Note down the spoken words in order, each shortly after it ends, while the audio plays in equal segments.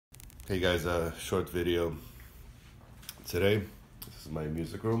Hey guys, a short video today. This is my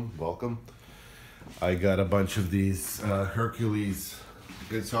music room. Welcome. I got a bunch of these Hercules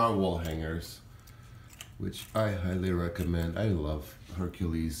guitar wall hangers, which I highly recommend. I love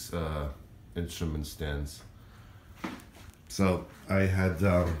Hercules instrument stands. So I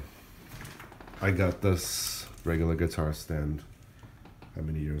got this regular guitar stand. How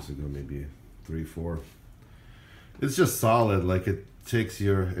many years ago? Maybe 3, 4. It's just solid. Like, it takes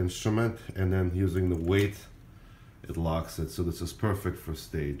your instrument and then using the weight, it locks it. So this is perfect for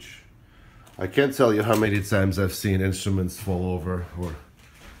stage. I can't tell you how many times I've seen instruments fall over or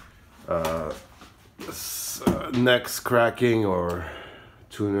necks cracking or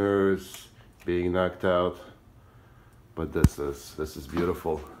tuners being knocked out. But this is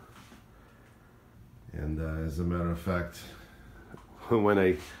beautiful. And as a matter of fact, when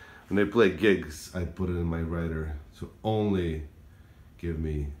I play gigs, I put it in my rider to only give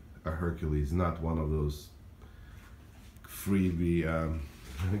me a Hercules, not one of those freebie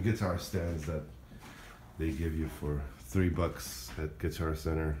guitar stands that they give you for $3 at Guitar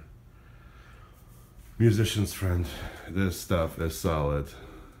Center. Musician's friend, this stuff is solid.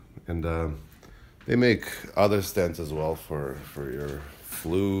 And they make other stands as well for your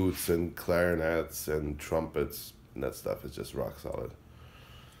flutes and clarinets and trumpets, and that stuff is just rock solid.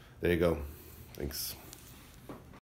 There you go. Thanks.